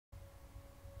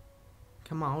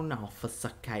Come on,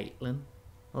 Officer Caitlin.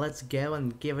 Let's go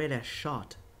and give it a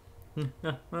shot.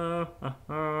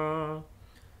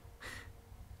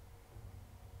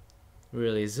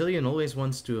 Really, Zillion always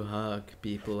wants to hug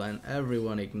people and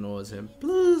everyone ignores him.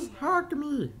 Please hug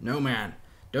me. No man,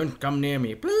 don't come near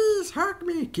me. Please hug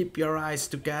me. Keep your eyes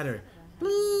together.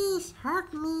 Please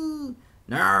hug me.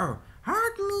 No,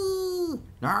 hug me.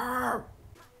 No.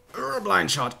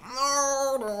 Blind shot.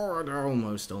 No,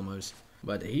 almost.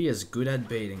 But he is good at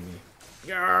baiting me.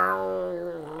 I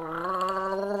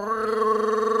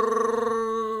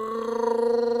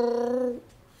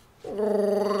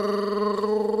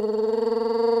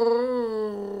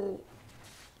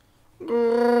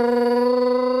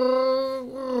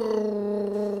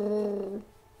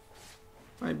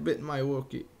bit my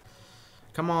Wookie.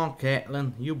 Come on,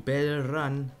 Caitlin, you better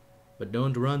run. But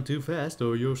don't run too fast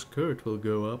or your skirt will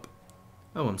go up.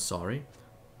 Oh, I'm sorry.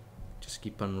 Just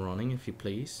keep on running if you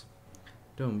please.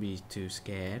 Don't be too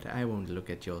scared. I won't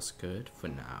look at your skirt for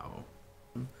now.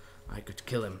 I could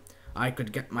kill him. I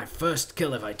could get my first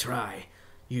kill if I try.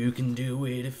 You can do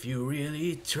it if you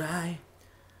really try.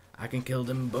 I can kill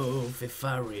them both if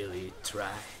I really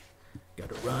try.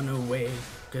 Gotta run away,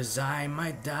 cause I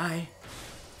might die.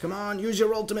 Come on, use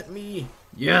your ultimate me.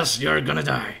 Yes, you're gonna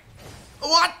die.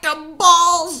 What the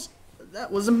balls?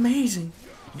 That was amazing.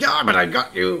 Yeah, but I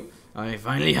got you. I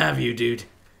finally have you, dude.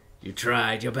 You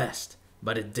tried your best,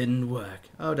 but it didn't work.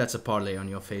 Oh, that's a parlay on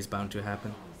your face bound to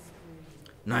happen.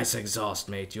 Nice exhaust,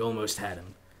 mate. You almost had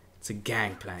him. It's a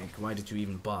gangplank. Why did you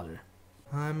even bother?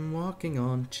 I'm walking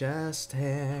on chest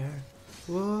hair.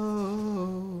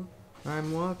 Whoa.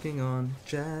 I'm walking on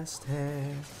chest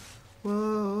hair.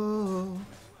 Whoa.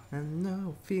 And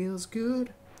no, feels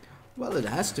good. Well, it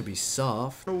has to be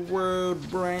soft. A word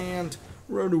brand.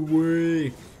 Run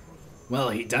away.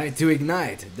 Well, he died to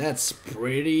ignite. That's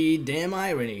pretty damn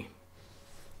irony.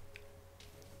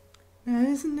 Now,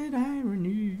 isn't it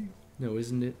irony? No,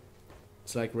 isn't it?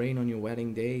 It's like rain on your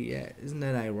wedding day. Yeah, isn't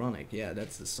that ironic? Yeah,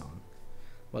 that's the song.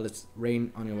 Well, it's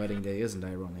rain on your wedding day isn't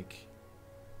ironic.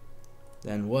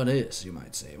 Then what is, you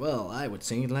might say? Well, I would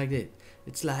sing it like this.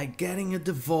 It's like getting a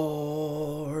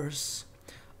divorce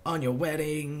on your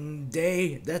wedding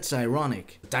day. That's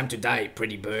ironic. Time to die,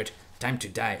 pretty bird. Time to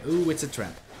die. Ooh, it's a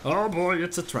trap. Oh boy,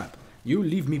 it's a trap. You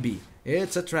leave me be.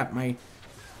 It's a trap, mate.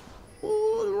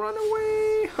 Oh, run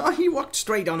away. Oh, he walked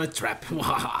straight on a trap.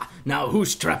 Now,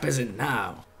 whose trap is it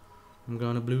now? I'm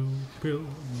gonna blue pill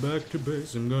back to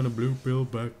base. I'm gonna blue pill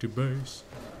back to base.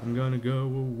 I'm gonna go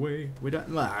away without...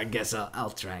 Well, I guess I'll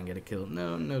try and get a kill.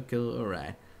 No kill.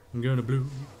 Alright. I'm gonna blue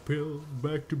pill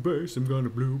back to base. I'm gonna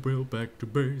blue pill back to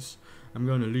base. I'm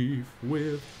gonna leave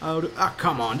without... Ah,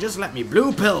 come on. Just let me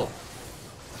blue pill.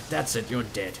 That's it. You're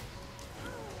dead.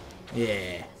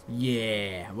 Yeah.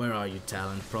 Where are you,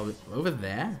 Talon? Probably over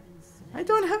there? I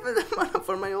don't have enough mana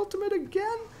for my ultimate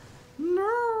again.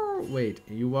 No. Wait,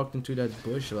 you walked into that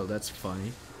bush? Well, that's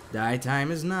funny. Die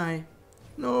time is nigh.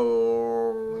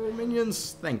 No,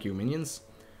 minions. Thank you, minions.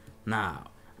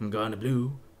 Now, I'm gonna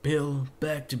blue pill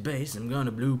back to base. I'm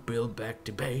gonna blue pill back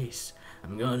to base.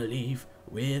 I'm gonna leave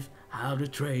without a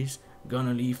trace.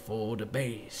 Gonna leave for the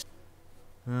base.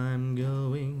 I'm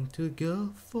going to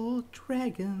go for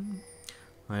dragon.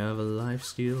 I have a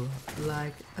lifesteal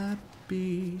like a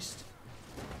beast.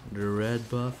 The red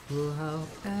buff will help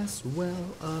as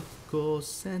well, of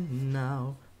course, and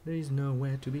now there is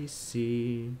nowhere to be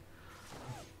seen.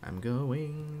 I'm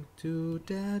going to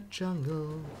the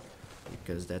jungle,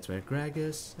 because that's where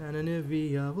Gragas and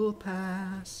Anivia will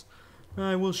pass.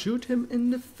 I will shoot him in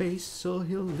the face, so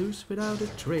he'll lose without a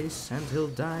trace, and he'll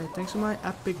die thanks to my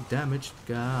epic damage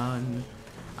gun.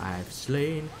 I've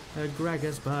slain a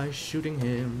Gragas by shooting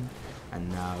him,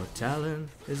 and now Talon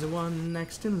is the one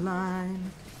next in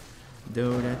line.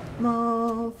 Though that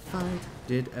Malphite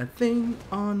did a thing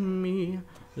on me,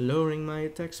 lowering my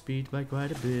attack speed by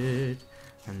quite a bit.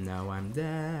 And now I'm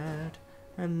dead,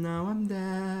 and now I'm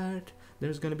dead.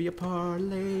 There's gonna be a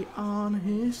parlay on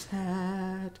his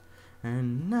head.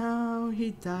 And now he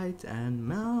died and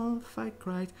Malphite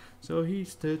cried, so he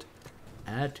stood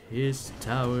at his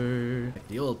tower.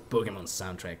 The old Pokemon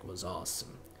soundtrack was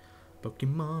awesome.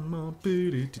 Pokemon Mon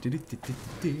Pokemon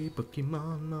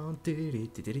Mon Pokemon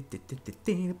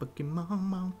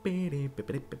Mon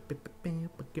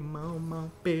Pokemon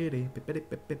Mon.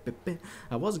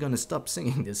 I was gonna stop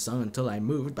singing this song until I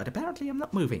moved, but apparently I'm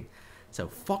not moving. So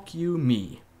fuck you,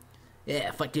 me. Yeah,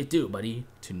 fuck you too, buddy.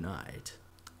 Tonight.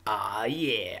 Ah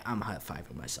yeah, I'm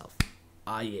high-fiving myself.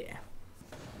 Ah yeah.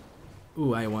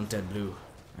 Ooh, I want that blue.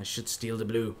 I should steal the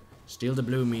blue. Steal the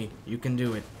blue, me. You can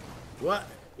do it. What?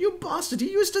 You bastard!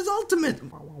 He used his ultimate!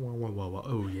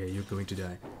 Oh yeah, you're going to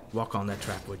die. Walk on that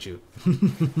trap, would you?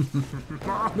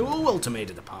 No ultimate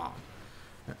at the palm.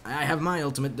 I have my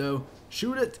ultimate though.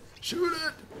 Shoot it! Shoot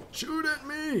it! Shoot at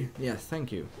me! Yeah,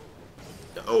 thank you.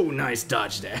 Oh, nice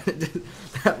dodge there.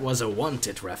 That was a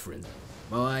wanted reference.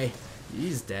 Boy,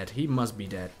 he's dead. He must be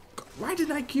dead. Why did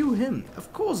I cue him?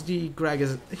 Of course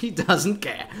Gragas, he doesn't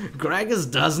care. Gragas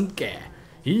doesn't care.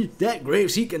 That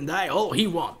Graves, he can die all he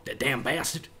wants, the damn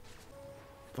bastard.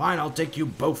 Fine, I'll take you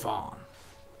both on.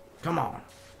 Come on.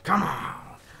 Come on.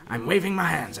 I'm waving my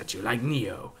hands at you like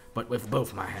Neo, but with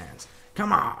both my hands.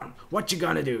 Come on. What you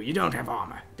gonna do? You don't have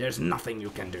armor. There's nothing you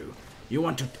can do. You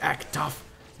want to act tough?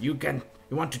 You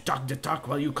want to talk the talk?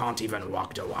 Well, you can't even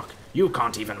walk the walk. You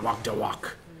can't even walk the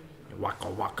walk. Waka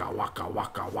waka waka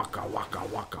waka waka waka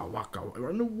waka waka.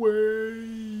 Run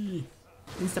away.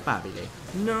 Insta-babile.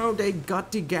 No, they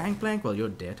got the gangplank. Well, you're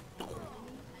dead.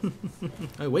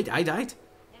 Oh, wait, I died?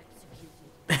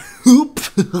 Oop.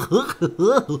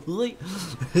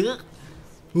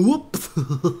 Whoop.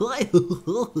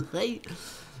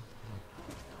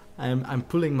 I'm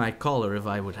pulling my collar if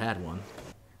I would had one.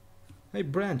 Hey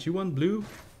Brant, you want blue?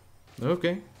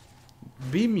 Okay.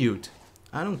 Be mute.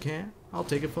 I don't care. I'll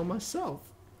take it for myself.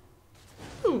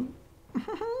 Ooh.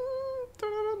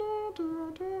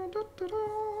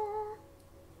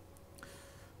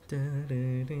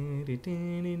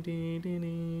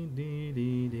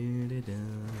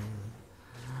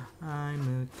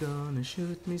 I'm gonna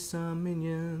shoot me some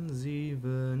minions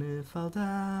even if I'll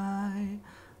die.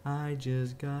 I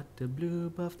just got the blue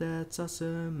buff, that's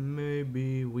awesome,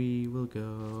 maybe we will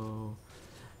go.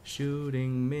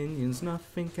 Shooting minions,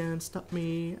 nothing can stop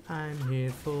me, I'm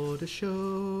here for the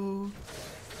show.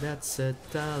 That's a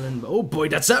talent. Oh boy,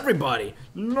 that's everybody!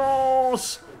 No!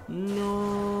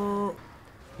 No!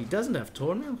 He doesn't have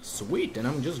Tornado? Sweet, then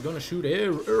I'm just gonna shoot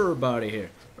everybody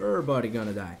here. Everybody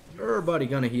gonna die. Everybody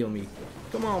gonna heal me.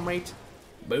 Come on, mate.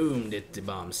 Boom, did the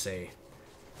bomb say.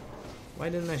 Why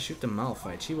didn't I shoot the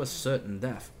Malphite? She was certain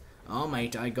death. Oh,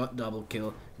 mate, I got double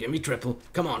kill. Give me triple.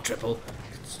 Come on, triple.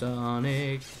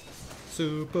 Sonic.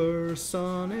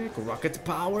 Supersonic.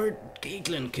 Rocket-powered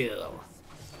Caitlyn kill.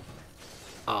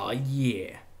 Oh,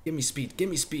 yeah. Give me speed. Give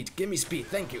me speed. Give me speed.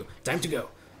 Thank you. Time to go.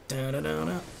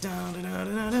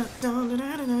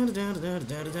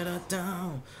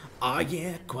 Oh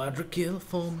yeah, quadra kill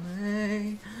for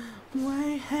me.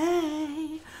 Way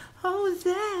hey, oh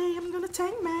they, I'm gonna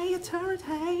take me a turret,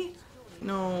 hey.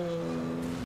 No.